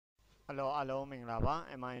Hello, Minglava,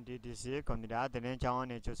 MITDC, Comida, the name John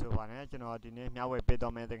Nature you know, the name Yahweh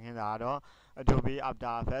Pedomet Hindaro, Adobe After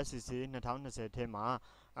FSC, Natan say Tema,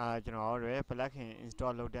 you know, Repelakin,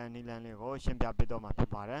 install Lodan Nilan Lego, Shimpia Pedoma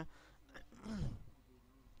Pipare.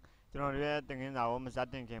 You know, thinking our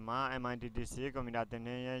Masatin Kema, MITDC, Comida, the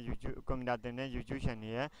name, Comida, the name, you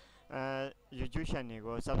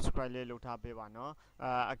subscribe Luta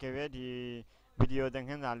I gave the video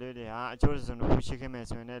thinking that lady, I chose on who she came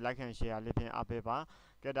as when like and share living up paper,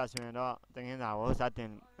 get us when thinking that was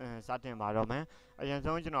satin barome. I am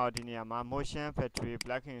so you know, the motion factory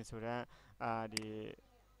blacking so that the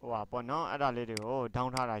Wapono, at a lady,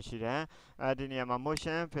 down her I see there, the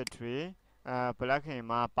motion factory. Blacking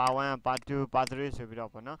my part 2, part 3 so bit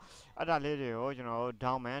up no other lady you know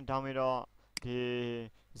down me the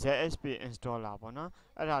ZSP installer no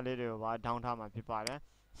other lady downtown my people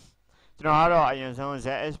you know how I am some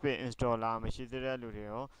ZSP installer machine the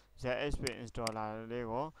ZSP installer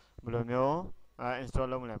lego blue install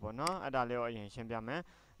no other lady in Champion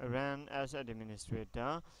run as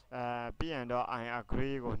administrator P and I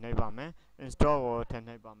agree with neighbor me install or 10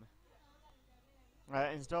 neighbor me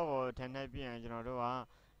install 10 and you know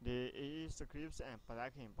the scripts and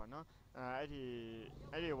plugin no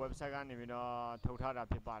any website can you know total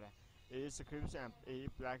people scripts and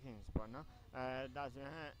plugins no that's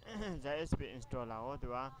the SP installer or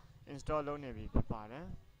do install only people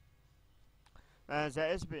the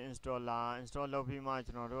SP installer install lobby much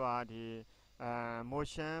you know the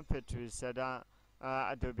motion factory setup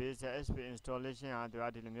Adobe the SP installation and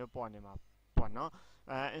the new point no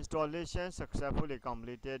installation successfully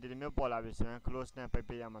completed the new polarization close na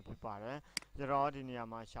paper ma pipare zero di niya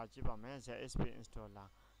ma sha chi ba me ZSP installer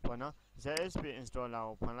ပေါ့နော် ZSP installer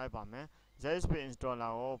ကိုဖွင့်လိုက်ပါမယ် ZSP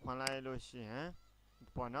installer ကိုဖွင့်လိုက်လို့ရှိရင်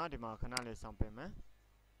ပေါ့နော်ဒီမှာခဏလေးစောင့်ပေးမယ်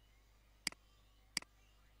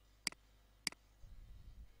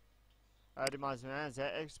ဒီမှာဆိုရင်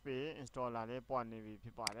ZXP installer လေးပွားနေပြီဖြ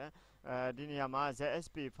စ်ပါတယ်ဒီနေရာမှာ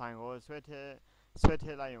ZSP file ကိုဆွဲထ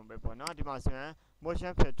ည့်လိုက်ရုံပဲပေါ့နော်ဒီမှာဆိုရင်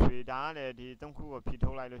motion factory ဒါကလည်းဒီ3ခုကိုဖြည့်ထု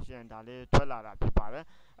တ်လိုက်လို့ရှိရင်ဒါလေးထွက်လာတာဖြစ်ပါတယ်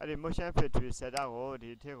အဲ့ဒီ motion factory setup ကို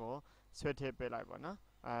ဒီထည့်ကိုဆွဲထည့်ပေးလိုက်ပေါ့နော်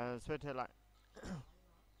ဆွဲထည့်လိုက်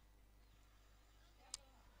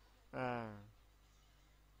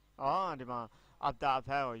ဒီမှာ after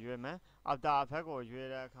effect ကိုရွေးမယ် after effect ကိုရွေး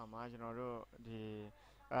တဲ့အခါမှာကျွန်တော်တို့ဒီ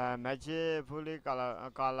magic fully color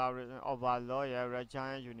overlay ရ region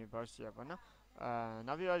universe ရပေါ့နော်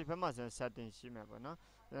နောက်ပြီးတော့ဒီဘက်မှာဆို setting ရှိမယ်ပေါ့နော်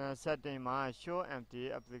setting မှာ show empty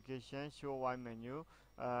application show wide menu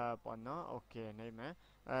ပေါ့နော် okay နေမယ်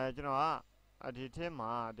ကျွန်တော်ကဒီထဲ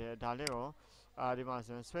မှာဒါလေးကိုဒီမှာ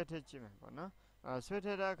ဆိုဆွဲထည့်ကြည့်မယ်ပေါ့နော်ဆွဲထ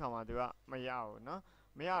ည့်တဲ့အခါမှာသူကမရဘူးเนาะ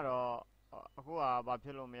မရတော့အခုကဘာဖြ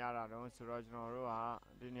စ်လို့မရတာတော့ဆိုတော့ကျွန်တော်တို့က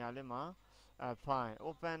ဒီနေရာလေးမှာfile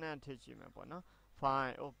open နဲ့ထည့်ကြည့်မယ်ပေါ့နော်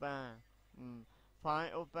file open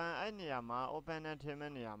file open အဲ့နေရာမှာ open နဲ့ထည့်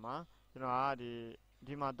မဲ့နေရာမှာကျွန်တော်က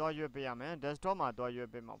ဒီမှာတော့ရွေးပေးရမယ် desktop မှာတော့ရွေး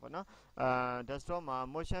ပေးမှာပေါ့နော်desktop မှာ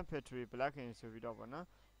motion factory plugin ဆိုပြီးတော့ပေါ့နော်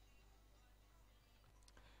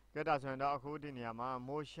ကဲဒါဆိုရင်တော့အခုဒီနေရာမှာ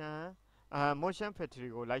motion factory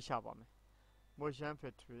ကိုလိုက်ရှာပါမယ် motion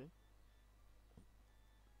factory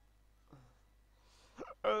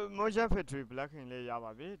motion factory plugin လေးရ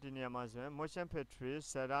ပါပြီဒီနေရာမှာဆိုရင် motion factory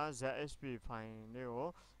setup ZSP file လေးကို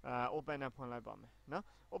open နဲ့ဖွင့်လိုက်ပါမယ်เนาะ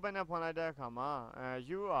open နဲ့ဖွင့်လိုက်တဲ့အခါမှာ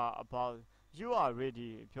you are ready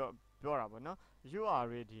ပြောတာပေါ့เนาะ you are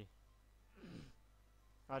ready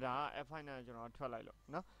ဒါ F5 နဲ့ကျွန်တော်ထွက်လိုက်လို့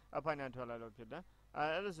เนาะ F5 နဲ့ထွက်လိုက်လို့ဖြစ်တယ်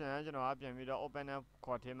အဲ့လိုဆိုရင်ကျွန်တော်ကပြန်ပြီးတော့ open နဲ့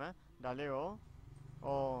ခေါ်ထည့်မယ်ဒါလေးကို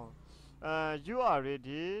you are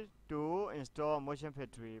ready to install motion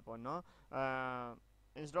factory ပေါ့เนาะ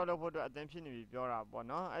install လုပ်ဖို့အတွက်အသင့်ဖြစ်နေပြီပြောတာပေါ့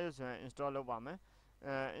เนาะအဲ့လိုဆိုရင် install လုပ်ပါမယ်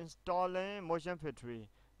installing motion factory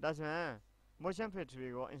ဒါဆိုရင် motion factory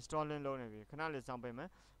ကို installing လုပ်နေပြီခဏလေးစောင့်ပေးမယ်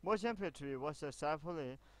motion factory was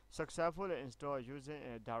successfully installed using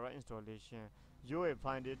a direct installation you will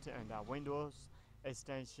find it under Windows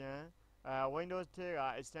extension Windows ထဲက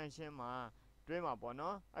extension မှာတွေ့မှာပေါ့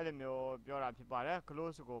နော်အဲ့လိုမျိုးပြောတာဖြစ်ပါတယ်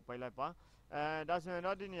close ကိုပိတ်လိုက်ပါဒါဆိုရင်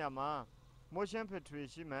တော့ဒီနေရာမှာ motion factory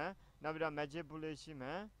ရှိမယ်နောက်ပြီးတော့ magic bullet ရှိမ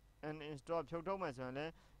ယ် and install ဖြုတ်ထုတ်မယ်ဆိုရင်လ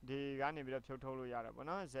ည်းဒီကနေပြီးတော့ဖြုတ်ထုတ်လို့ရတယ်ပေါ့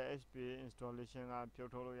နော် ZSP installation ကဖြု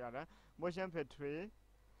တ်ထုတ်လို့ရတယ် motion factory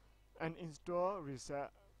and install reset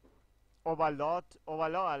overload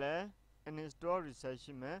ကလည်း and install reset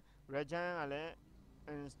ရှိမယ် region ကလည်း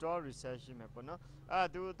install reset ရှိမယ်ပေါ့နော်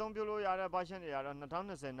သူအသုံးပြုလို့ရတဲ့ version တွေကတော့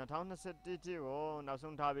2020 2021တိကိုနောက်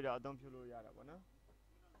ဆုံးထားပြီးတော့အသုံးပြုလို့ရတာပေါ့နော်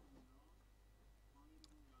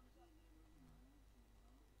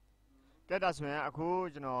ကဲဒါဆိုရင်အခု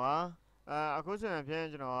ကျွန်တော်ကအခုဆိုရင်ဖြင့်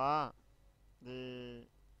ကျွန်တော်က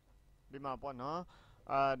ဒီ မှာပေါ့နော်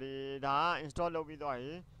ဒီဒါ install လုပ်ပြီးတော့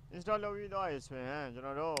install လုပ်ပြီးတော့ဆိုရင်ကျွန်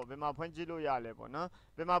တော်တို့ဘယ်မှာဖွင့်ကြည့်လို့ရလဲပေါ့နော်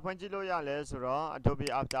ဘယ်မှာဖွင့်ကြည့်လို့ရလဲဆိုတော့ Adobe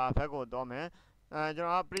After Effects ကိုတော့မယ်ကျွန်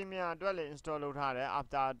တော်က Premiere အတွက်လည်း install လုပ်ထားတယ်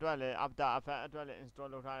After အတွက်လည်း After Effects အတွက်လည်း install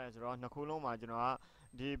လုပ်ထားတယ်ဆိုတော့နှစ်ခုလုံးမှာကျွန်တော်က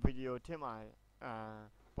ဒီ video ထည့်မှာ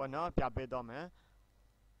ပေါ့နော်ပြပေးတော့မယ်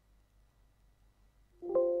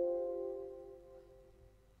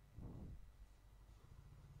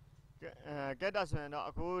ကဲဒါဆိုရင်တော့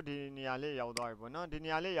အခုဒီနေရာလေးရောက်သွားပြီပေါ့နော်ဒီနေ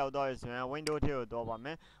ရာလေးရောက်သွားပြီဆိုရင် window ထဲကိုတော့ပါမ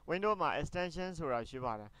ယ် window မှာ extension ဆိုတာရှိ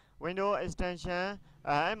ပါတယ် window extension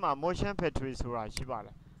အဲ့မှာ motion factory ဆိုတာရှိပါတ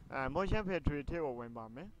ယ်motion factory ထဲကိုဝင်ပါ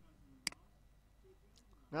မယ်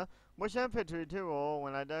နော် motion factory ထဲကိုဝ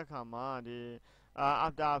င်လိုက်တဲ့အခါမှာဒီ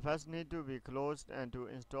after first need to be closed and to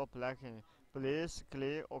install plugin please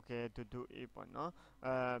click OK to do it ပေါ့နော်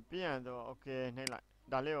ပြီးရင်တော့ OK နှိပ်လိုက်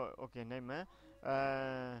ဒါလေးကို OK နှိပ်မယ်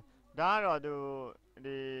ဒါကတော့သူ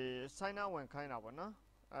ဒီ sign up ဝင်ခိုင်းတာပေါ့နော်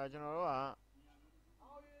ကျွန်တော်တို့က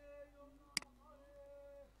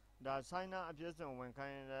ဒါ sign up အပြည့်စုံဝင်ခို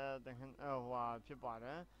င်းတဲ့ဟိုဟာဖြစ်ပါတ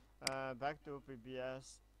ယ်back to previous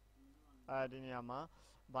ဒီနေရာမှာ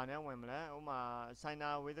ဘာနဲ့ဝင်မလဲဥမာ sign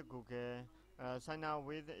up with Google sign up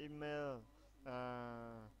with email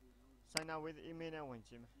sign up with email နဲ့ဝင်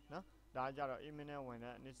ကြည့်မယ်နော်ဒါကြတော့ email နဲ့ဝင်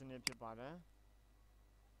တဲ့နေ့စနစ်ဖြစ်ပါတယ်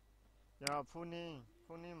ကျွန်တော် full name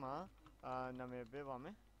မှာနာမည်ပေးပါမ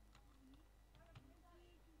ယ်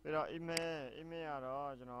ပြီးတော့ email ကတော့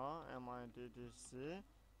ကျွန်တော်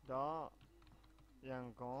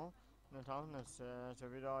MITDC.yangon2020 ဆို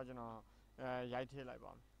ပြီးတော့ကျွန်တော်ရိုက်ထည့်လိုက်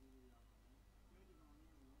ပါမယ်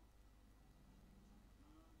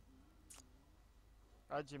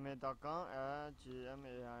gmail.com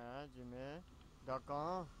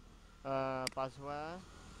gmail.com password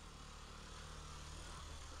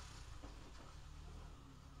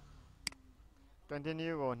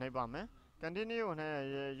continue ကိုနှိပ်ပါမယ် continue ကိုနှိပ်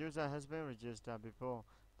ရ user has been registered before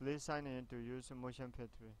please sign in to use motion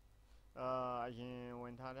factory အရင်ဝ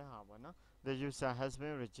င်ထားတဲ့ဟာပေါ့နော် the user has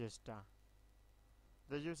been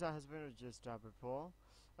registered before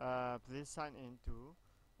please sign in to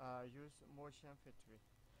use motion factory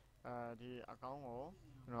ဒီ account ကို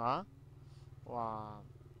နော်ဟွာ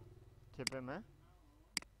ထည့်ပေးမယ်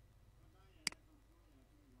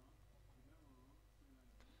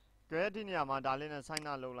ကဲဒီနေရာမှာဒါလေးနဲ့ sign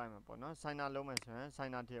up လုပ်လိုက်မှာပေါ့နော် sign up လုပ်မယ်ဆိုရင်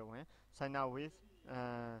sign up ထည့်ဝင် sign up with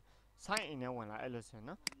sign in နဲ့ဝင်လာအဲ့လိုဆိုရင်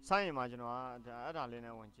နော် sign in မှာကျွန်တော်ကအဲ့ဒါလေး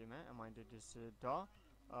နဲ့ဝင်ကြည့်မယ်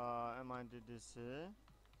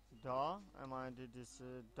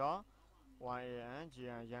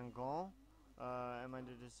MITDC.yangon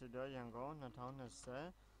MITDC.yangon 2020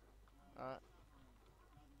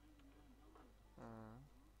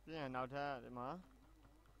ပြီးရင်နောက်ထပ်ဒီမှာ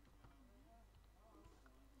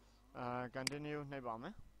continue နှိပ်ပါမ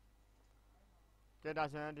ယ်ကဲဒါ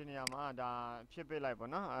ဆိုရင်ဒီနေရာမှာဒါဖြစ်ပေးလိုက်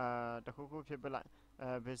ပေါ့နော်တခုခုဖြစ်ပေးလိုက်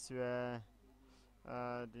visual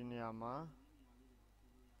ဒီနေရာမှာ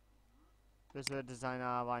visual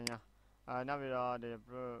designer ပါညာနောက်ပြီးတော့ဒီ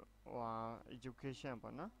ဟို education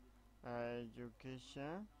ပေါ့နော်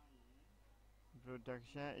education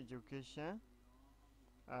production education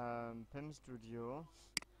film studio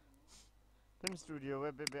ပဲ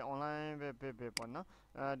ပေး online ပဲပေးပေါ့နော်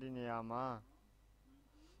ဒီနေရာမှာ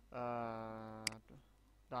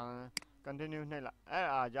ဒါ continue နှိပ်လိုက်အဲ့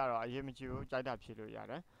အားကြတော့အရေးမကြီးဘူးကြိုက်တာဖြည့်လို့ရ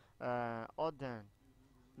တယ်order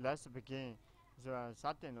let's begin ဆိုတာစ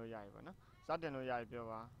တင်လို့ရပြီပေါ့နော်စတင်လို့ရပြီ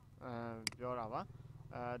ပြောတာပါ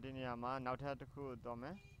ဒီနေရာမှာနောက်ထပ်တစ်ခုတော့မ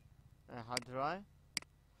ယ်hard drive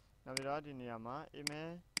နောက်ပြီးတော့ဒီနေရာမှာ email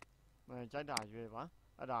ကြိုက်တာရွေးပါ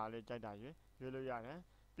အဲ့ဒါလေးကြိုက်တာရွေးလို့ရတယ်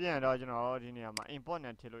ပြီးရင်တော့ကျွန်တော်ဒီနေရာမှာ import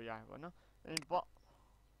နဲ့ထည့်လို့ရတယ်ပေါ့နော်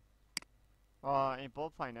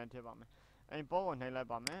import file နဲ့ထည့်ပါမယ် import ကိုနှိပ်လိုက်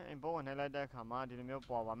ပါမယ် import ကိုနှိပ်လိုက်တဲ့အခါမှာဒီလိုမျိုး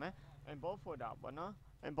ပေါ်ပါမယ် import folder ပေါ့နော်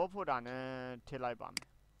import folder နဲ့ထည့်လိုက်ပါမယ်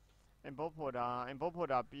import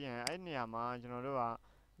folder ပြီးရင်အဲ့နေရာမှာကျွန်တော်တို့က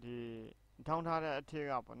ဒီထောင်းထားတဲ့အထက်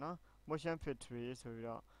ကပေါ့နော် motion factory ဆိုပြီး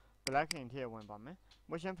တော့ plugin ထည့်ဝင်ပါမယ်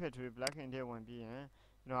motion factory plugin ထည့်ဝင်ပြီးရင်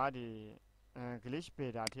ကျွန်တော်ကဒီ glitch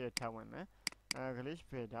beta ထည့်ဝင်မယ်glitch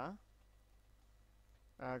beta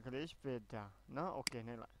နော် okay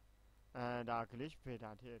နှိပ်လိုက်ဒါ glitch beta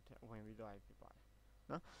ထည့်ဝင်ပြီးတော့ဖြစ်ပါတယ်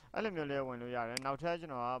နော်အဲ့လိုမျိုးလေးဝင်လို့ရတယ်နောက်ထပ်ကျွ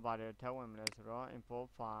န်တော်ကဗာတယ်ထည့်ဝင်မလဲဆိုတော့ import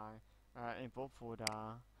file import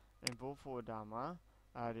folder မှာ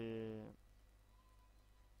ဒီ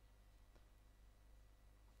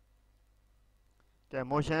ကဲ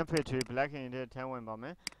motion factory plugin တွေထည့်ဝင်ပါမ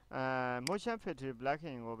ယ်motion factory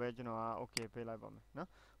plugin ကိုပဲကျွန်တော်က okay ပေးလိုက်ပါမယ်နော်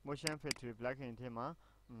motion factory plugin ထဲမှာ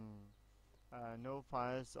no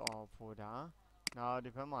files or folder နောက်ဒီ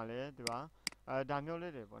ဘက်မှာလည်းဒီပါ ဒါမျိုး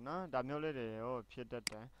လေးတွေပေါ့နော်ဒါမျိုးလေးတွေကိုဖြစ်တတ်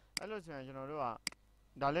တယ်အဲ့လိုဆိုရင်ကျွန်တော်တို့က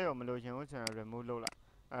ဒါလေးကိုမလို့ချင်ဘူးဆိုရင် remove လုပ်လိုက်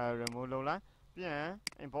remove လုပ်လိုက်ပြီးရင်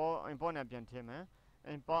import နဲ့ပြန်ထည့်မယ်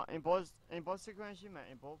import sequence ရှိမယ်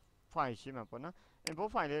import file ရှိမှာပေါ့နော် import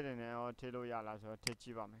file လေးတွေနဲ့ရောထည့်လို့ရလားဆိုတော့ထည့်ကြ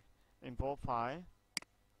ည့်ပါမယ် import file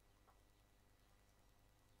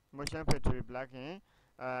motion factory plugin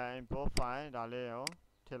import file ဒါလေးရော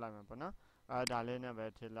ထည့်လိုက်မယ်ပေါ့နော်ဒါလေးနဲ့ပဲ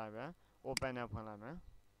ထည့်လိုက်ပဲ open နဲ့ဖွင့်လိုက်မယ်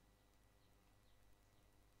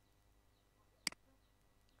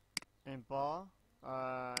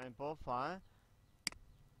import file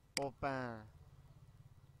open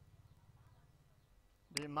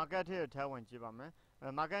ဒီ market ထဲထည့်ဝင်ကြည့်ပါမယ်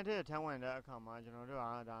market ထဲထည့်ဝင်တဲ့အခါမှာကျွန်တော်တို့က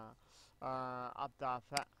ဒါafter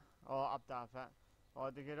effect after effect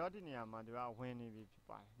တကယ်တော့ဒီနေရာမှာသူကဝင်နေပြီဖြစ်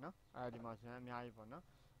ပါတယ်เนาะဒီမှာဆိုရင်အများကြီးပေါ့เนาะ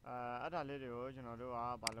အဲ့ဒါလေးတွေကိုကျွန်တော်တို့က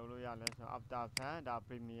ဘာလုပ်လို့ရလဲဆိုတော့ after effect ဒါ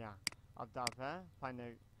premier after effect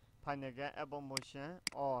final get apple motion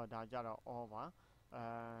ဒါကြတော့ all ပါ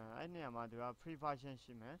အဲ့နေရာမှာသူက free version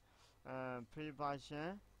ရှိမယ်free version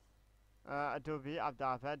Adobe After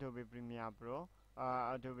Effects Adobe Premiere Pro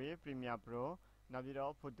Adobe Premiere Pro နောက်ပြီး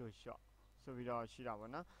တော့ Photoshop ဆိုပြီးတော့ရှိတာ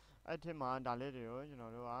ပေါ့နော်အဲ့ထက်မှာဒါလေးတွေကိုကျွန်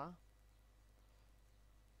တော်တို့က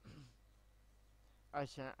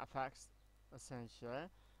Action Effects Essential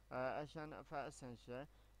Action Effects Essential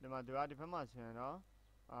ဒီမှာသူကဒီဘက်မှာဆိုရင်တော့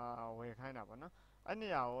ဝယ်ခိုင်းတာပေါ့နော်အဲ့နေ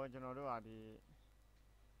ရာကိုကျွန်တော်တို့ကဒီ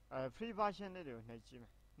free version လေးတွေကိုနှိပ်ကြည့်မ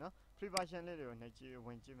ယ်နော် free version လေးတွေကိုနှိပ်ကြည့်ဝ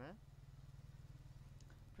င်ကြည့်မယ်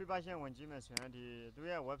free version ဝင်ကြည့်မယ်ဆိုရင်ဒီသူ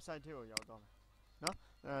ရဲ့ website ထဲကိုရောက်တော့မယ်နော်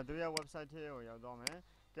သူရဲ့ website ထဲကိုရောက်တော့မယ်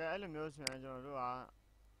ကဲအဲ့လိုမျိုးဆိုရင်ကျွန်တော်တို့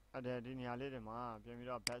ကဒီနေရာလေးတွေမှာပြန်ပြီး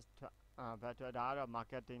တော့ best ထွက်ဒါကတော့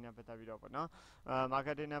marketing နဲ့ပတ်သက်ပြီးတော့ပေါ့နော်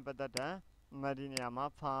marketing နဲ့ပတ်သက်တဲ့ဒီနေရာမှာ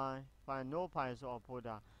file no file ဆိုတော့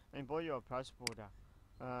folder import your brush folder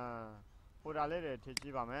folder လေးတွေထည့်ကြ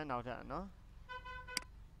ည့်ပါမယ်နောက်ထပ်နော်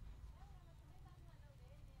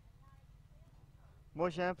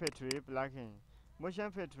motion factory plugin motion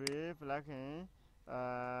factory plugin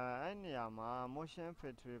အဲ့နေရာမှာ motion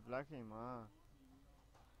factory plugin မှာ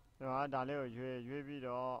ဒါလေးကိုရွေးပြီး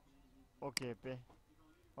တော့ okay ပေး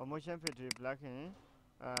motion factory plugin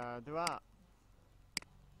သူက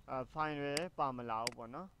file တွေပါမလာဘူးပေါ့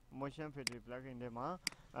နော် motion factory plugin တွေမှာ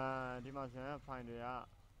ဒီမှာဆိုရင် file တွေက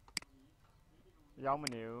ရောက်မ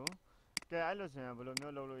နေဘူးကဲအဲ့လိုဆိုရင်ဘယ်လို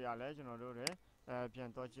မျိုးလုပ်လို့ရလဲကျွန်တော်တို့တွေပြန်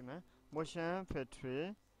တော့ကြည့်မယ် motion factory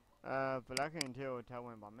plugin ထဲကိုထည့်ဝ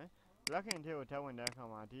င်ပါမယ် plugin ထဲကိုထည့်ဝင်တဲ့အခါ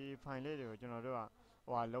မှာဒီ file လေးတွေကိုကျွန်တော်တို့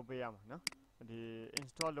ကလုပ်ပေးရမှာနော်ဒီ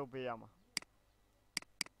install လုပ်ပေးရမှာ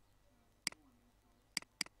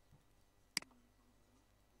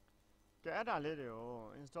ကဲအဲ့ဒါလေးတွေကို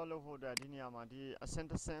install လုပ်ဖို့အတွက်ဒီနေရာမှာဒီအဆင့်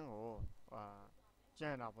တစ်ဆင့်ကိုကျ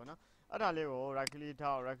န်တာပေါ့နော်အဲ့ဒါလေးကို right click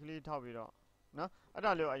ထောက်ပြီးတော့နော်အဲ့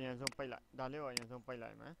ဒါလေးကိုအရင်ဆုံးပိတ်လိုက်ဒါလေးကိုအရင်ဆုံးပိတ်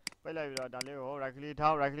လိုက်မယ်ပိတ်လိုက်ပြီးတော့ဒါလေးကို right click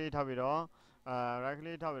ထောက်ပြီးတော့right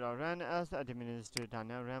click ထောက်ပြီးတော့ run as administrator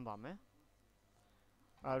နဲ့ run ပါမယ်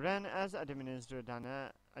run as administrator နဲ့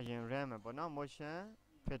အရင် run မယ်ပေါ့နော် motion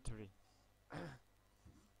factory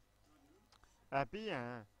ပြီးရင်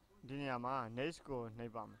ဒီနေရာမှာ next ကိုနှိ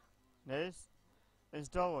ပ်ပါမယ် next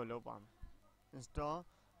install ကိုလုပ်ပါမယ် install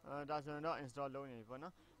ဒါဆိုရင်တော့ install လုပ်နေပြီပေါ့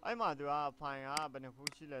နော်အဲ့မှာသူက file ကဘယ်နှခု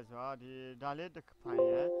ရှိလဲဆိုတော့ဒီဒါလေးတစ် file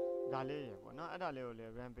ရယ်ဒါလေးရယ်ပေါ့နော်အဲ့ဒါလေးကိုလ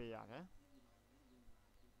ည်း run ပေးရတယ်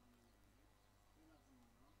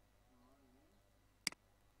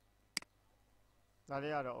ဒါ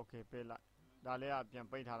လေးကတော့ okay ပေးလိုက်ဒါလေးကပြန်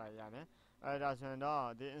ပိတ်ထားလိုက်ရတယ်ဒါဆိုရင်တော့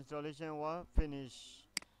the installation was finish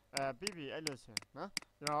ပြီးပြီအဲ့လိုဆိုရင်နော်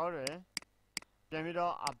ကျွန်တော်တို့ပြန်ပြီး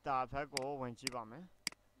တော့ after effect ကိုဝင်ကြည့်ပါမယ်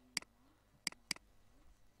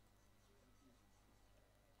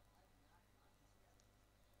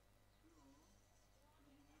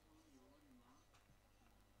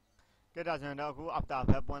ကဲဒါဆိုရင်တော့အခု after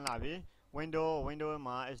effect ပွင့်လာပြီ window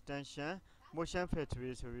မှာ extension motion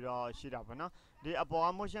factory ဆိုပြီးတော့ရှိတာပေါ့နော်ဒီအပေါ်က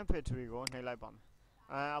motion factory ကိုနှိပ်လိုက်ပါမယ်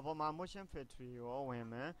အပေါ်မှာ motion factory ကိုဝင်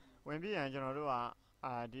မယ်ဝင်ပြီးရင်ကျွန်တော်တို့က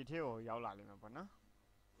ဒီထဲကိုရောက်လာလိမ့်မယ်ပေါ့နော်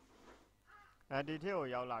ဒီထဲကို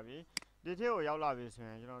ရောက်လာပြီဆို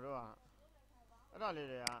ရင်ကျွန်တော်တို့ကအဲ့ဒါလေး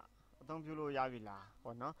တွေကအသုံးပြုလို့ရပြီလား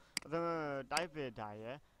ပေါ့နော်အသုံး type filter ရ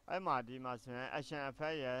ယ်အဲ့မှာဒီမှာဆိုရင် action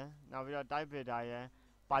effect ရယ်နောက်ပြီးတော့ type filter ရယ်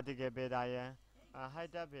particle filter ရယ်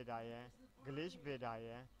hider filter ရယ် glitch filter ရ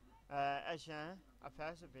ယ်action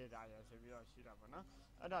effect filter ရယ်ဆိုပြီးတော့ရှိတာပေါ့နော်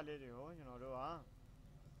အဲ့ဒါလေးတွေကိုကျွန်တော်တို့က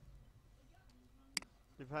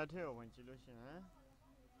ဒီဖက်ထဲကိုဝင်ကြည့်လို့ရှိရင်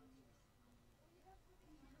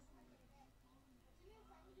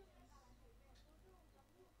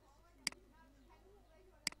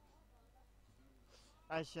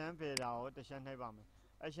action filter ကိုတစ်ချက်နှိပ်ပါမယ်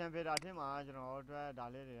action filter ထဲမှာကျွန်တော်တို့အတွက်ဒါ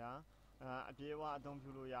လေးတွေက အပြေးဝအသုံးပြု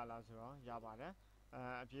လို့ရလားဆိုတော့ရပါတယ်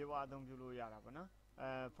အပြေးဝအသုံးပြုလို့ရတာပေါ့နော်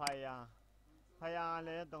fire လ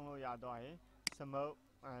ည်းသုံးလို့ရတော့ရင်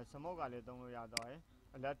smoke ကလည်းသုံးလို့ရတော့ရင်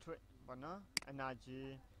electric ပေါ့နော် energy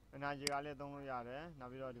ကလည်းသုံးလို့ရတယ်နော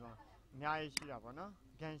က်ပြီးတော့ဒီမှာအများကြီးရှိတာပေါ့နော်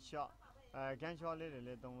gunshot လေးတွေလ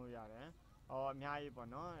ည်းသုံးလို့ရတယ်အများကြီးပေါ့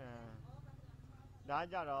နော်ဒါ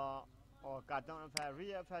ကြတော့cartoon effect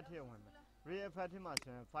real effect တွေဝင်မယ် real effect တွေမှာ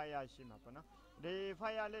ဆိုရင် fire ရှိမှာပေါ့နော်ဒီ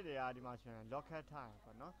fire လေးတွေကဒီမှာဆိုရင် locket ထားရ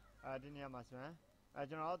ပေါ့နော်ဒီနေရာမှာဆိုရင်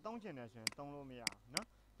ကျွန်တော်တို့သုံးချင်တယ်ဆိုရင်သုံးလို့မရဘူးနော်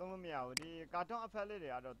သုံးလို့မရဘူးဒီ cartoon effect လေးတွေ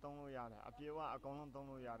ကတော့သုံးလို့ရတယ်အပြေကအကုန်လုံးသုံး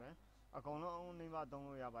လို့ရတယ်အကုန်လုံးနှိမ့်ပါသုံး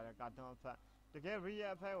လို့ရပါတယ် cartoon effect တကယ် real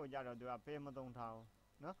effect ကိုကြတော့သူကပေးမသုံးထားဘူး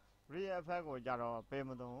နော် real effect ကိုကြတော့ပေး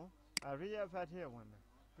မသုံးဘူးreal effect တွေဝင်မယ်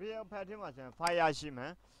real effect တွေမှာဆိုရင် fire ရှိမ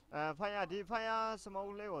ယ် fire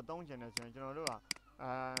smoke လေးကိုသုံးချင်တယ်ဆိုရင်ကျွန်တော်တို့က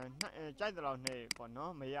ကြိုက်တဲ့လောက်နှိပ်ပေါ့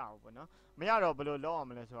နော်မရဘူးပေါ့နော်မရတော့ဘယ်လိုလုပ်အောင်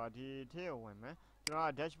မလဲဆိုတော့ဒီထဲကိုဝင်မယ်ကျွန်တော်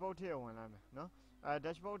က dashboard ထဲကိုဝင်လိုက်မယ်နော်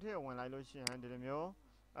dashboard ထဲကိုဝင်လိုက်လို့ရှိရင်ဒီလိုမျိုး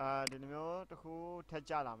တစ်ခုထက်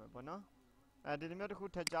ကြလာမယ်ပေါ့နော်ဒီလိုမျိုးတစ်ခု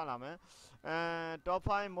ထက်ကြလာမယ်top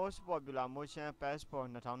 5 most popular motion passport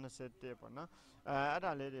 2021ပေါ့နော်အဲ့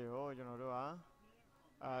ဒါလေးတွေကိုကျွန်တော်တို့က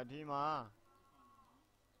ဒီမှာ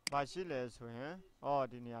ဘာရှိလဲဆိုရင်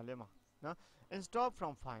ဒီနေရာလေးမှာနော် install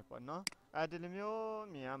from file ပေါ့နော်ဒီလိုမျိုး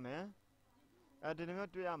မြင်ရမယ်ဒီလို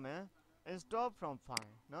မျိုးတွေ့ရမယ် install from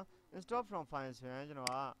file နော် install from file ဆိုရင်ကျွန်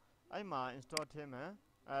တော်ကအဲ့မှာ install ထည့်မယ်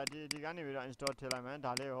ဒီကနေပြီးတော့ install ထည့်လိုက်မယ်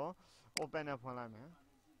ဒါလေးကို open နဲ့ဖွင့်လိုက်မယ်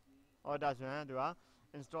ဒါဆိုရင်သူက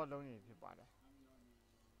install လုပ်နေဖြစ်ပါတယ်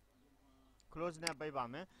close နဲ့ပိတ်ပါ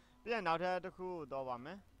မယ်ပြီးရင်နောက်ထပ်တစ်ခုတော့ပါမ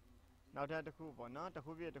ယ်နောက်ထပ်တစ်ခုပေါ့နော်တစ်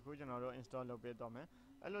ခုပြည့်တစ်ခုကျွန်တော်တို့ install လုပ်ပေးတော့မယ်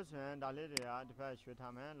အဲ့လိုဆိုရင်ဒါလေးတွေကတစ်ဖက်ရွှေ့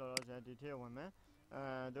ထားမယ်လောလောဆယ်ဒီထဲဝင်မယ်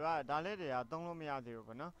သူကဒါလေးတွေကသုံးလို့မရသေးဘူး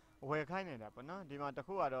ပေါ့နော်ဝယ်ခိုင်းနေတာပေါ့နော်ဒီမှာတစ်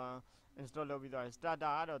ခုကတော့ install လုပ်ပြီးတော့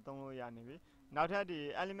starter ကတော့သုံးလို့ရနေပြီနောက်ထပ်ဒီ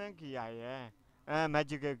element gear ရယ်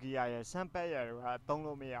magical gear ရယ် sample ရယ်ကသုံး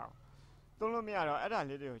လို့မရဘူးသုံးလို့မရတော့အဲ့ဒါ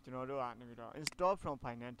လေးတွေကိုကျွန်တော်တို့ကနေပြီးတော့ install from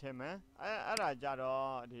file နဲ့ထည့်မယ်အဲ့ဒါကြတော့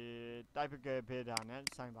ဒီ typical beta နဲ့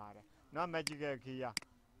ဆိုင်ပါတယ်နော် magical gear ကို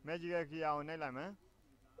နှိပ်လိုက်မယ်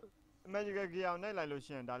magical gear ကိုနှိပ်လိုက်လို့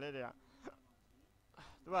ရှိရင်ဒါလေးတွေက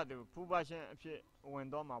သူကfull version အဖြစ်ဝင်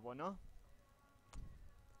တော့မှာပေါ့နော်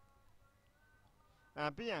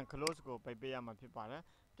ပြီးရင် close ကိုပိတ်ပေးရမှာဖြစ်ပါတယ်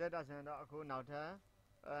ကြက်တာဆိုရင်တော့အခုနောက်ထပ်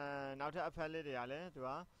အဖက်လေးတွေကလည်းသူက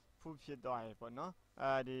full ဖြစ်သွားပြီပေါ့နော်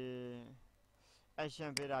ဒီ action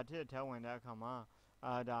beta ထဲဝင်တဲ့အခါမှာ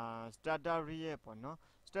ဒါ starter real ပေါ့နော်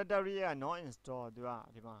starter real က not install သူက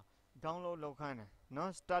ဒီမှာ download လုပ်ခိုင်းတယ်နော်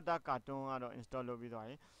starter cartoon ကတော့ install လုပ်ပြီးသွား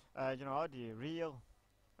ပြီကျွန်တော်တို့ဒီ real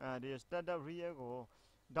ဒီ starter real ကို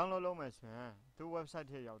download လုပ်မယ်ဆိုရင်သူ website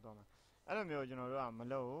ထဲရောက်တော့မယ်အဲ့လိုမျိုးကျွန်တော်တို့ကမ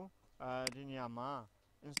လုပ်ဘူးဒီနေရာမှာ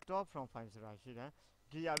install from file ဆိုတာရှိတယ်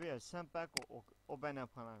gear ပြီး sample ကို open နဲ့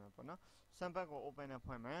ဖွင့်လိုက်မယ်ပေါ့နော် sample ကို open နဲ့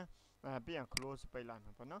ဖွင့်မယ်ပြီးရင် close ပိတ်လိုက်မ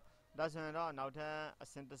ယ်ပေါ့နော်ဒါဆိုရင်တော့နောက်ထပ်အ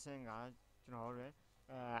ဆင့်တစ်ဆင့်ကကျွန်တော်တို့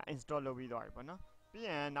install လုပ်ပြီးသွားပြီပေါ့နော်ပြီးရ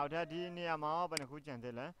င်နောက်ထပ်ဒီနေရာမှာဘယ်နှခုကျန်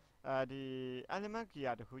သေးလဲဒီ element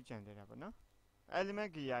gear တစ်ခုကျန်သေးတယ်ပေါ့နော် element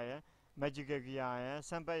gear ရယ် magical gear ရယ်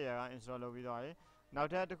sample ရယ်က install လုပ်ပြီးသွားပြီနောက်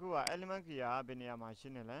ထပ်တစ်ခုက element gear ကဘယ်နေရာမှာရှိ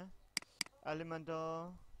နေလဲ elemental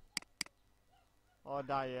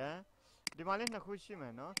order ရယ်ဒီမှာလေးနှစ်ခုရှိမ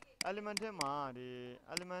ယ်နော် elemental မှာဒီ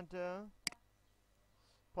elemental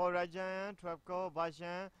for region tropical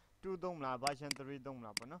version 2 သုံးမလား version 3 သုံးမ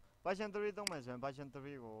လားပေါ့နော် version 3 သုံးမယ်ဆိုရင် version 3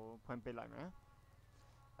 ကိုဖွင့်ပေးလိုက်မယ်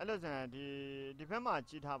အဲ့လိုဆိုရင်ဒီဘက်မှာ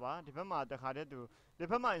ကြည့်ထားပါဒီဘက်မှာတခါတည်းဒီ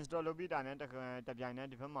ဘက်မှာ install လုပ်ပြီးတာနဲ့တပြိုင်တည်း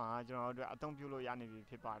ဒီဘက်မှာကျွန်တော်တို့အသုံးပြုလို့ရနေပြီ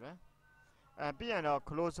ဖြစ်ပါတယ်ပြီးရင်တော့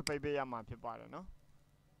close ပိတ်ပေးရမှာဖြစ်ပါတယ်နော်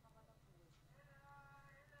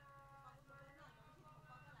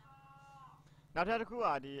နောက်ထပ်တစ်ခုက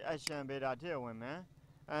ဒီ action beta ထည့်ဝင်မယ်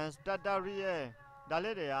starter real ဒါ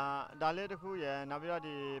လေးတစ်ခုရယ်နောက်ပြီးတော့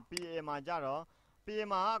ဒီ PA မှာကြတော့ PA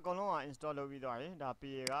မှာအကုန်လုံးက install လုပ်ပြီးသွားပြီဒါ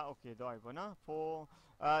PA က okay သွားပြီပေါ့နော်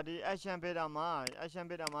ဒီ action beta မှာ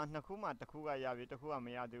နှစ်ခုမှတစ်ခုကရပြီတစ်ခုကမ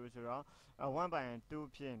ရသေးဘူးဆိုတော့1/2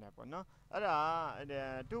 ဖြစ်နေတယ်ပေါ့နော်အဲ့ဒါ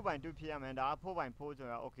2/2ဖြစ်ရမယ်ဒါ4/4ဆို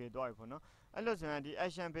တော့ okay သွားပြီပေါ့နော်အဲ့လိုဆိုရင်ဒီ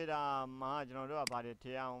action beta မှာကျွန်တော်တို့ကဘာတွေထ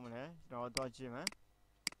ည့်အောင်မလဲကျွန်တော်တော့ကြည့်မယ်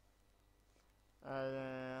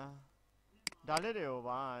ဒါလေးတွေကို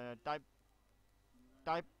ပါ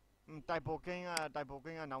typo king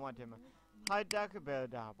ကနောက်မှထည့်မယ် high tech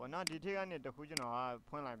builder ပေါ့နော်ဒီထည့်ကနေတခုကျွန်တော်က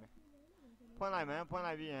ဖွင့်လိုက်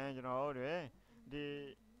ပြီးရင်ကျွန်တော်တို့ဒီ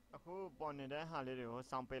အခုပေါ်နေတဲ့ဟာလေးတွေကို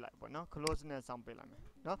စောင့်ပိတ်လိုက်ပေါ့နော် close နဲ့စောင့်ပိတ်လိုက်မယ်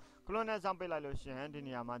နော် close နဲ့စောင့်ပိတ်လိုက်လို့ရှိရင်ဒီ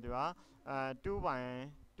နေရာမှာသူက2/2 4/4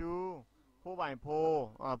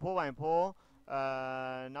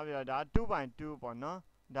နောက်ပြီးတော့ဒါ2/2ပေါ့နော်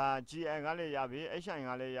ဒါ GL ကလည်းရပြီ HI က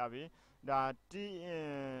လည်းရပြီ ဒါ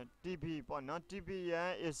TB ပေါ့နော် TB ရယ်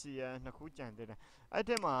AC ရယ်နှစ်ခုကြံသေးတယ်အဲ့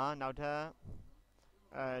ဒီမှာနောက်ထပ်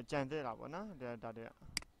ကြံသေးတာပေါ့နော်ဒါတည်း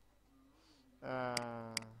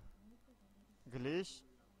glitch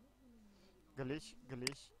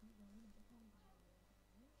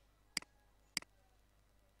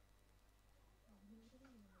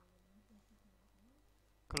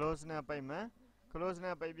close နဲ့ပိတ်မယ် close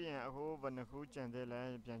နဲ့ပိတ်ပြီးရင်အခုဘယ်နှခုကြံသေးလဲ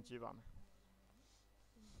ပြန်ကြည့်ပါမယ်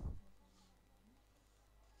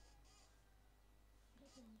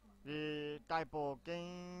ဒီ typo king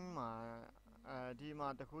မှာဒီမှာ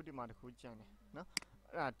တစ်ခုဒီမှာတစ်ခုကြံတယ်နော်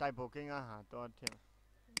အဲ့ဒါ typo king ကဟာတော့ထင်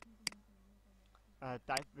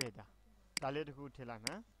type beta ဒါလေးတစ်ခုထည့်လိုက်မ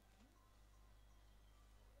ယ်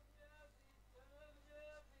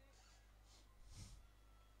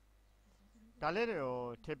ဒါလေးတွေကို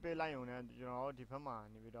ထည့်ပေးလိုက်ုံနဲ့ကျွန်တော်ဒီဘက်မှာ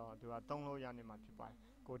နေပြီးတော့သူကသုံးလို့ရနေမှာဖြစ်ပါတယ်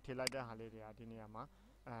ကိုထည့်လိုက်တဲ့ဟာလေးတွေကဒီနေရာမှာ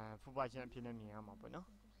full version အဖြစ်နဲ့မြင်ရမှာပေါ့နော်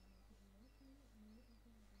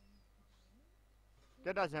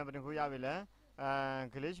ကဲဒါဆန်ဘယ်နှခုရပြီလဲ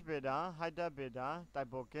glitch beta hider beta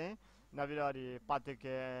typo king နောက်ပြီးတော့ဒီ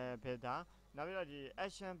particle beta နောက်ပြီးတော့ဒီ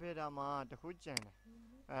action beta မှာတစ်ခုကျန်တယ်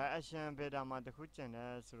action beta မှာတစ်ခုကျန်တ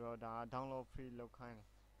ယ်ဆိုတော့ဒါ download free လုပ်ခိုင်းတယ်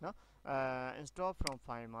နော်install from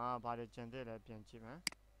file မှာဘာတွေကျန်သေးလဲပြန်ကြည့်မယ်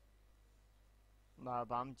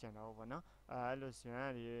ဘာမှကျန်တော့ဘူးပေါ့နော်အဲ့လိုဆိုရ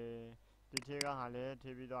င်ဒီထဲကဟာလေးထ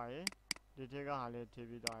ည့်ပြီးတော့ရေဒီထဲကဟာလေးထည့်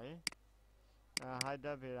ပြီးတော့ရေ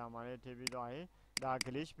hider beta မှာလေးထည့်ပြီးတော့ရေဒါ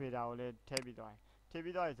glitch beta ကိုလေးထည့်ပြီးတော့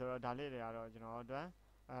ရေဆိုတော့ဒါလေးတွေကတော့ကျွန်တော်တို့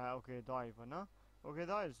okay တော့ရေပေါ့နော်okay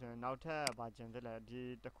တော့ဆိုရင်နောက်ထပ်ဘာကျန်သေးလဲဒီ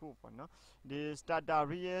တစ်ခုပေါ့နော်ဒီ starter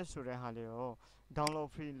real ဆိုတဲ့ဟာလေးကို download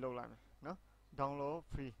free လုပ်လိုက်မယ်နော် download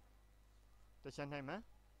free တချက်နိုင်မယ်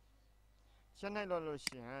ချက်နိုင်လို့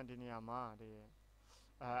ရှိရင်ဒီနေရာမှာဒီ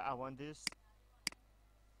I want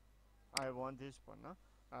this ပေါ့နော်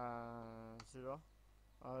0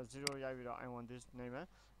ရိုက်ပြီးတော့ I want this နေမယ်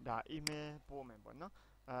ဒါ email ပို့မယ်ပေါ့နော်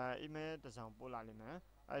email တစ်စောင်ပို့လာလိမ့်မယ်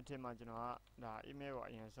အဲ့ဒီမှာကျွန်တော်ကဒါ email ကို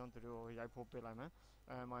အရင်ဆုံးသူတို့ကိုရိုက်ဖို့ပေးလိုက်မယ်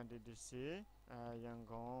MITDC ရန်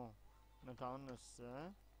ကုန်2020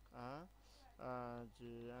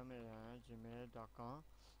 gmail.com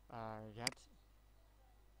yet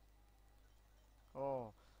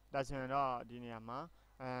ဒါဆိုရင်တော့ဒီနေရာမှာ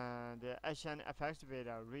the action effects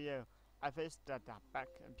beta real effects data pack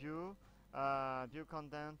view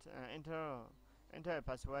content enter a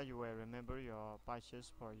password you will remember your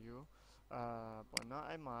purchase for you ပေါ့နော်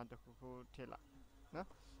အဲ့မှာတခုခုထည့်လိုက်နော်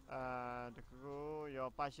တခုခု your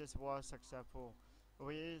purchase was successful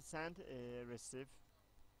we sent a receipt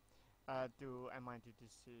to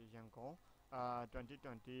MITDC ရန်ကုန်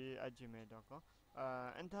2020 @gmail.com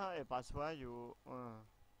enter a password you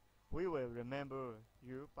we will remember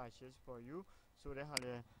you purchase for you ဆိုတဲ့ဟာ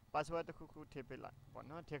လေ password တစ်ခုခုထည့်ပေးလိုက်ပေါ့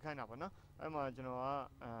နော်ထည့်ခိုင်းတာပေါ့နော်အဲ့မှာကျွန်တော်က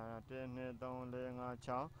1 2 3 4 5 6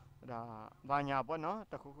ဒါဘာညာပေါ့နော်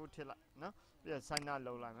တစ်ခုခုထည့်လိုက်နော်ပြီးတော့ sign up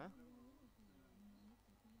လုပ်လိုက်မယ်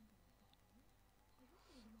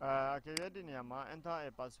ကြေရတဲ့နေရာမှာ enter a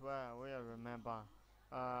password we will remember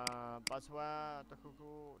password တစ်ခု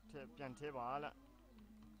ခုပြန်ထည့်ပါလား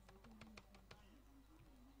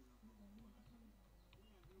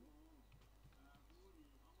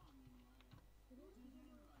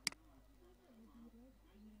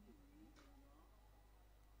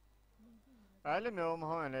အဲ့လိုမျိုးမ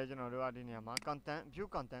ဟုတ်ရင်လည်းကျွန်တော်တို့ကဒီနေရာမှာ content view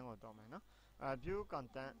content ကိုတော့မယ်နော်view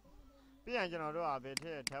content ပြီးရင်ကျွန်တော်တို့ကဘယ်ထ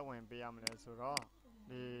ည့်ဝင်ပေးရမလဲဆိုတော့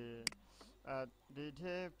ဒီ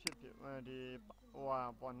ထဲဖြစ်ဒီဟို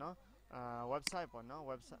ပေါ့နော်website ပေါ့နော်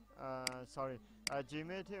website sorry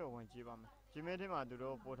Gmail ထဲကိုဝင်ကြည့်ပါမယ် Gmail ထဲမှာသူ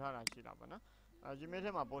တို့ပို့ထားတာရှိတာပေါ့နော် Gmail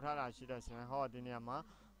ထဲမှာပို့ထားတာရှိတဲ့ဆိုရင်ဟောဒီနေရာမှာ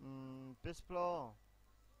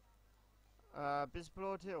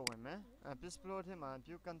Pisflow ထဲကိုဝင်မယ်Pisflow ထဲမှာ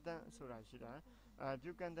view content ဆိုတာရှိတယ်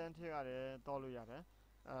view content ထဲကလည်းတောလို့ရတယ်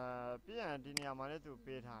ပြီးရင်ဒီနေရာမှာလည်းသူ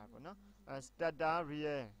ပေးထားတယ်ပေါ့နော်starter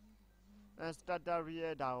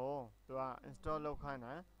real ဒါကိုသူက install လုပ်ခိုင်းတ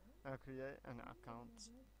ယ်create an account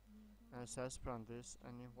access from this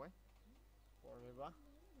anyway forever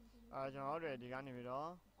ကျွန်တော်တို့ဒီကနေပြီးတော့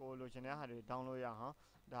ကိုလိုချင်တဲ့ဟာတွေ download ရအောင်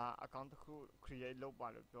ဒါ account တစ်ခု create လုပ်ပါ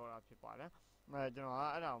လို့ပြောတာဖြစ်ပါတယ်ကျွန်တော်က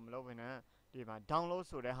အဲ့ဒါကိုမလုပ်ဘဲနဲ့ဒီမှာ download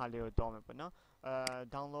ဆိုတဲ့ဟာလေးကိုတောင်းမယ်ပေါ့နော်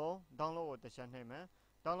download ကိုတစ်ချက်နှိပ်မယ်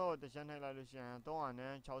download ကိုတစ်ချက်နှိပ်လိုက်လို့ရှိရင်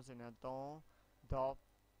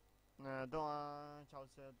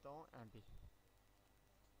363 MB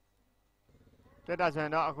တက်တာဆိုရ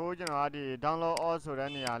င်တော့အခုကျွန်တော်ကဒီ download all ဆိုတဲ့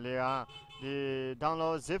နေရာလေးကဒီ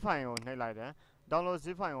download zip file ကိုနှိပ်လိုက်တယ် download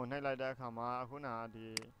zip file ကိုနှိပ်လိုက်တဲ့အခါမှာအခုနကဒီ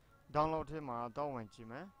download ထဲမှာတော့ဝင်ကြည့်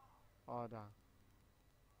မယ်ဒါ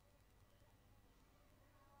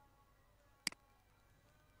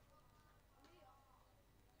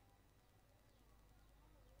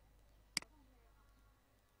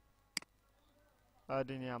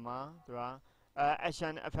ဒီနေရာမှာသူက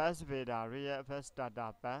action fs beta real fs data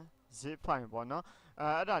path zip file ပေါ့နော်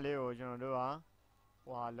အဲ့ဒါလေးကိုကျွန်တော်တို့က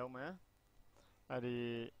ဟိုလုံးမယ်ဒီ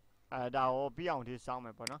ဒါကိုပြီးအောင်ဒီစောင်းမ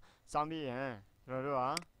ယ်ပေါ့နော်စောင်းပြီးရင်ကျွန်တော်တို့က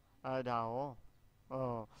ဒါကို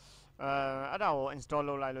အဲ့ဒါကို install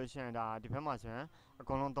လုပ်လိုက်လို့ရှိရင်ဒါဒီဘက်မှာဆိုရင်အ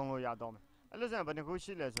ကုန်လုံးသုံးလို့ရတော့မယ်အဲ့လိုဆိုရင်ဘယ်နှခု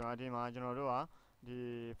ရှိလဲဆိုတာဒီမှာကျွန်တော်တို့ကဒီ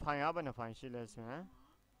file ဘယ်နှ file ရှိလဲဆိုရင်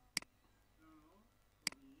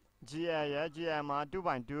GL ရဲ့ GL မှာ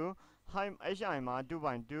 2.2 HI မှာ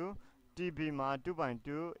 2.2 TB မှာ 2.2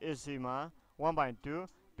 AC မှာ 1.2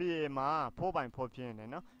 PA မှာ 4.4 ဖြစ်နေတယ်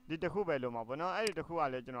နော်ဒီတစ်ခုပဲလို့မှာပေါ့နော်အဲ့ဒီတစ်ခုက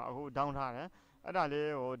လည်းကျွန်တော်အခု down ထားတယ်အဲ့ဒါလေး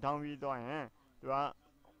ကို down ပြီးသွားရင်သူက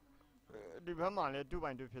ဒီဘက်မှာလည်း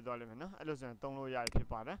 2.2 ဖြစ်သွားလိမ့်မယ်နော်အဲ့လိုဆိုရင်သုံးလို့ရဖြစ်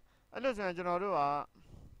ပါတယ်အဲ့လိုဆိုရင်ကျွန်တော်တို့က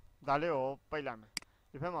ဒါလေးကိုပိတ်လိုက်မယ်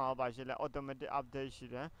ဒီဘက်မှာပါရှိလဲ automatic update ရှိ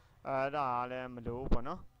တယ်အဲ့ဒါလည်းမလိုဘူးပေါ့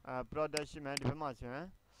နော်product ရှိမယ်ဒီဘက်မှာဆိုရင်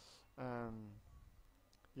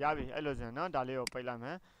ရပြီအဲ့လိုဆိုရင်နော်ဒါလေးကိုပိတ်လိုက်မ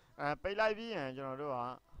ယ်ပိတ်လိုက်ပြီးရင်ကျွန်တော်တို့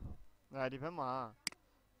ကဒီဘက်မှာ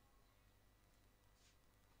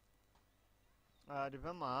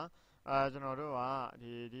ကျွန်တော်တို့က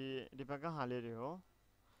ဒီဘက်ကဟာလေးတွေကို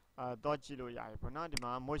တော့ကြည့်လို့ရတယ်ပေါ့နော်ဒီ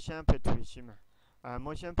မှာ motion factory ရှိမယ်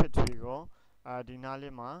motion factory ကိုဒီနား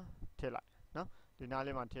လေးမှာထည့်လိုက်နော်ဒီနား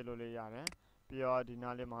လေးမှာထည့်လို့လေးရတယ်ပြီးတော့ဒီ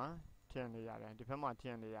နားလေးမှာထည့်နေရတယ်ဒီဘက်မှာထ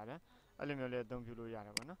ည့်နေရတယ်အဲ့လိုမျိုးလေးအသုံးပြုလို့ရတ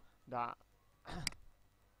ယ်ပေါ့နော်ဒါ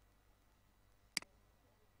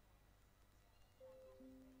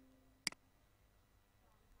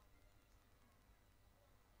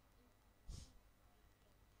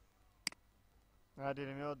ဒီ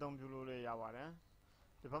လိုမျိုးအသုံးပြုလို့လေးရပါတယ်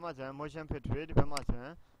ဒီဘက်မှာဆိုရင် motion factory ဒီဘက်မှာဆိုရ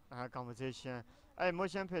င် conversation အဲ့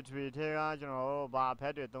motion factory ထဲကကျွန်တော်တို့ဘာအဖ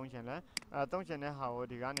က်တွေသုံးချင်လဲသုံးချင်တဲ့ဟာကို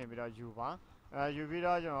ဒီကနေပြီးတော့ယူပါယူပြီး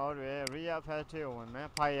တော့ကျွန်တော်တို့ real effect ထဲကိုဝင်မယ်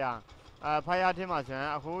fire fire ထဲမှာဆိုရင်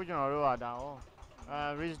အခုကျွန်တော်တို့ကဒါကို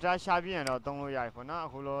register ရှာပြီးရင်တော့သုံးလို့ရတယ်ပေါ့နော်အ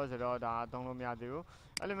ခုလို့ဆိုတော့ဒါသုံးလို့မရသေးဘူး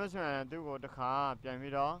အဲ့လိုမျိုးဆိုရင်သူ့ကိုတစ်ခါပြန်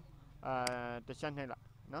ပြီးတော့တစ်ချက်နှိပ်လိုက်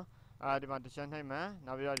နော်ဒီမှာတစ်ချက်နှိပ်မယ်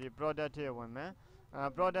နောက်ပြီးတော့ဒီ product ထဲဝင်မယ်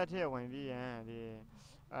product ထဲဝင်ပြီးရင်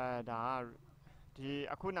ဒါဒီ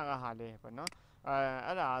အခုနာကဟာလေးပေါ့နော်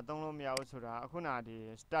အဲ့ဒါသုံးလို့မရဘူးဆိုတာအခုနာဒီ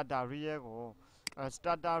starter real ကို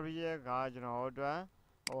starter real ကကျွန်တော်တို့အတွက်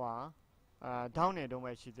down နေတော့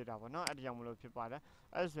ပဲရှိသေးတာပေါ့နော်အဲ့ဒီကြောင့်မလို့ဖြစ်ပါတယ်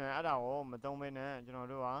အဲ့ဆိုရင်အဲ့ဒါကိုမသုံးဘဲနဲ့ကျွန်တော်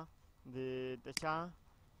တို့ကဒီတခြား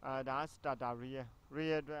ဒါ starter real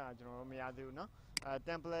အတွက်ကျွန်တော်တို့မရသေးဘူးနော်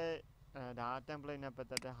template ဒါ template နဲ့ပတ်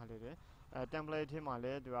သက်တဲ့ဟာလေးတွေtemplate ထဲမှာလ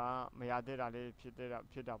ည်းသူကမရသေးတာလေးဖြ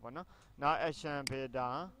စ်တာပေါ့နော်နောက် action beta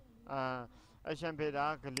action beta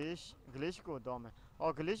glitch ကိုတော့မယ်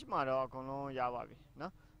glitch မှာတော့အကုန်လုံးရပါပြီ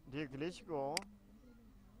နော်ဒီ glitch ကို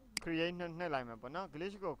create နှိပ်လိုက်မယ်ပေါ့နော်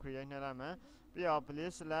glitch ကို create နှိပ်လိုက်မယ်ပြီးတော့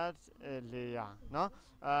place select layer နော်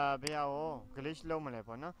ဘယ်ဟာကို glitch လုံးမလဲ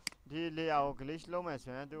ပေါ့နော်ဒီ layer ကို glitch လုံးမယ်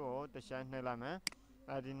ဆိုရင်သူ့ကိုတစ်ချက်နှိပ်လိုက်မယ်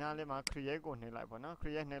ဒီနားလေးမှာ create ကိုနှိပ်လိုက်ပေါ့နော်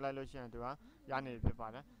create နှိပ်လိုက်လို့ရှိရင်သူကရနေဖြစ်ပါ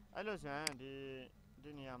တယ်အဲ့လိုဆိုရင်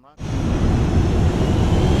ဒီနေရာမှာ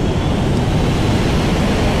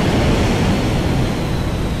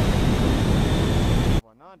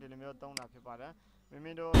ပေါ့နော်ဒီလိုမျိုးသုံးတာဖြစ်ပါတယ်မိ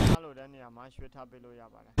မိတို့ထားလို့တဲ့နေရာမှာရွှေ့ထားပေးလို့ရ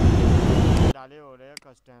ပါတယ်ဒါလေးကိုလည်း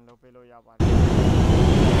custom လုပ်ပေးလို့ရပါတယ်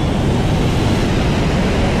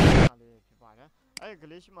ဒါလေးဖြစ်ပါတယ်အဲ့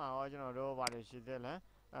glitch မှာရောကျွန်တော်တို့ဗာတွေရှိသေးလဲ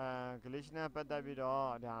glitch နဲ့ပတ်သက်ပြီးတော့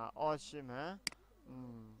ဒါ off ရှိမယ်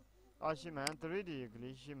off ရှိမယ် 3D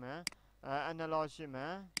glitch ရှိမယ်analog ရှိမ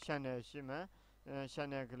ယ် channel ရှိမယ်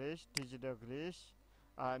channel glitch digital glitch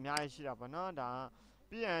အများကြီးရှိတာပေါ့နော်ဒါ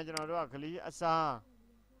ပြီးရင်ကျွန်တော်တို့က glitch အစား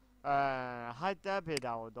high def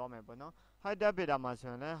beta ကိုတော့မယ်ပေါ့နော် high def beta မှာဆို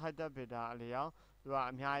ရင်လည်း high def beta အလျောက်သူက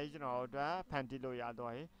အများကြီးကျွန်တော်တို့အတွက်ဖန်တီးလို့ရ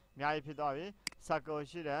တော့ရင်အများကြီးဖြစ်သွားပြီ circle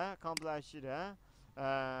ရှိတယ် complex ရှိတယ်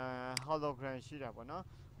hologram ရှိတယ်ပေါ့နော်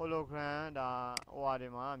hologram ဒါဟိုဟာတွေ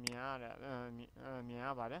မှာမြင်ရ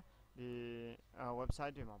ပါတယ်ဒီ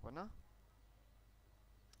website တွေမှာပေါ့နော်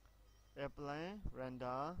airplane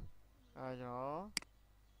render ကျွန်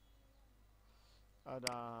တော်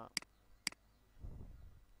ဒါ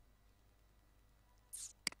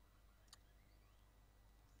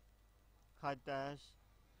high dash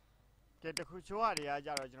ကဲတခုချိုးရတွေကကြ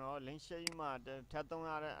တော့ကျွန်တော် link share မှာထပ်သုံး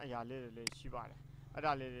ရတဲ့အရာလေးတွေရှိပါတယ်အဲ့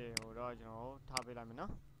ဒါလေးတွေကိုတော့ကျွန်တော်ထားပေးလိုက်မယ်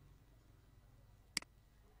နော်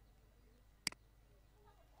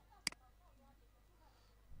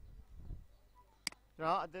ကျွန်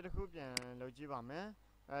တော်အသေးတစ်ခုပြန်လုပ်ကြည့်ပါမယ်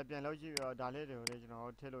ပြန်လုပ်ကြည့်ပြီးတော့ဒါလေးတွေကိုလည်းကျွန်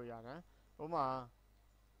တော်ထည့်လို့ရတယ်ဥပမာ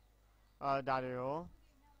ဒါတွေ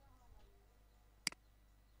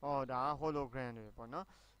ကိုဒါ hologram တွေပေါ့နော်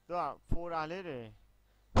သူက folder လေးတွေ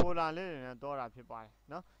နဲ့တော့တာဖြစ်ပါတယ်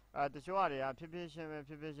နော် တချို့ဟာတွေကဖြစ်ဖြစ်ချ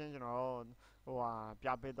င်းကျွန်တော်ဟိုဟာပြ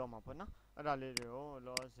ပေးတော့မှာပေါ့နော်အဲ့ဒါလေးတွေကို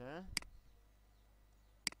လောဆယ်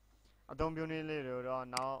အသုံးပြုနည်းလေးတွေကိုတော့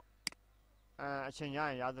နောက်အချိန်ရ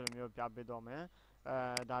ရင်ရသလိုမျိုးပြပေးတော့မယ်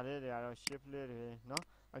ဒါလေးတွေကတော့ shift လေးတွေနော်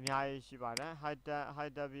အများကြီးရှိပါတယ်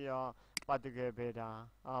high tab ပြီးတော့ particle beta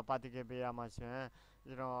particle beta မှာဆိုရင်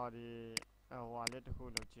ကျွန်တော်ဒီဟိုဟာလေးတစ်ခု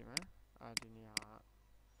လုပ်ကြည့်မယ်ဒီနေရာ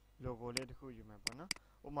logo လေးတစ်ခုယူမယ်ပေါ့နော်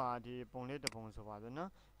ဥပမာဒီပုံလေးတစ်ပုံဆိုပါစို့နော်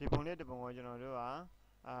ဒီပုံလေးတစ်ပုံကိုကျွန်တော်တို့က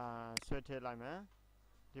ဆွဲထည့်လိုက်မယ်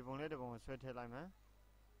ဒီပုံလေးတစ်ပုံကိုဆွဲထည့်လိုက်မယ်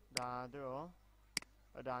ဒါတို့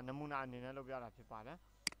ဒါနမူနာအနေနဲ့လုပ်ပြတာဖြစ်ပါတယ်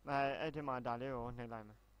အဲ့ဒီမှာဒါလေးကိုနှိပ်လိုက်မ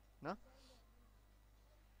ယ်နော်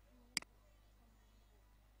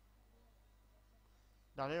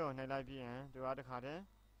ဒါလေးကိုနှိပ်လိုက်ပြီးရင်သူကတခါတည်း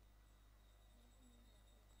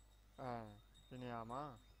ဒီနေရာမှာ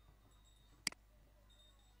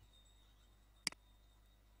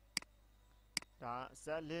ဒါဆ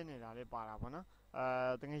က်လေးနေတာလေးပါတာပေါ့နော်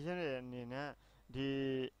တကယ်ရှင်းတဲ့အနေနဲ့ဒီ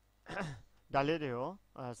ဒါလေးတွေကို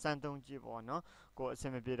စမ်းသုံးကြည့်ပေါ့နော်ကိုအဆ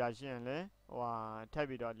င်မပြေတာရှိရင်လည်းဟိုဟာထပ်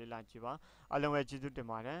ပြီးတော့လေ့လာကြည့်ပါအလုံးပဲကျေးဇူးတင်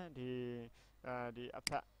ပါတယ်ဒီအဖ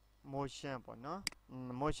က် motion ပေါ့နော်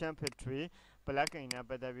motion factory plugin နဲ့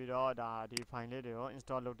ပတ်သက်ပြီးတော့ဒါဒီ file လေးတွေကို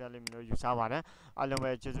install လုပ်တတ်လိမ့်မယ်လို့ယူဆပါတယ်အလုံး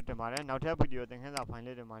ပဲကျေးဇူးတင်ပါတယ်နောက်ထပ်ဗီဒီယိုသင်ခန်းစာ file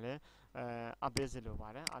လေးတွေမှာလည်းupdate လုပ်ပါ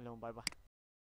တယ်အလုံး bye bye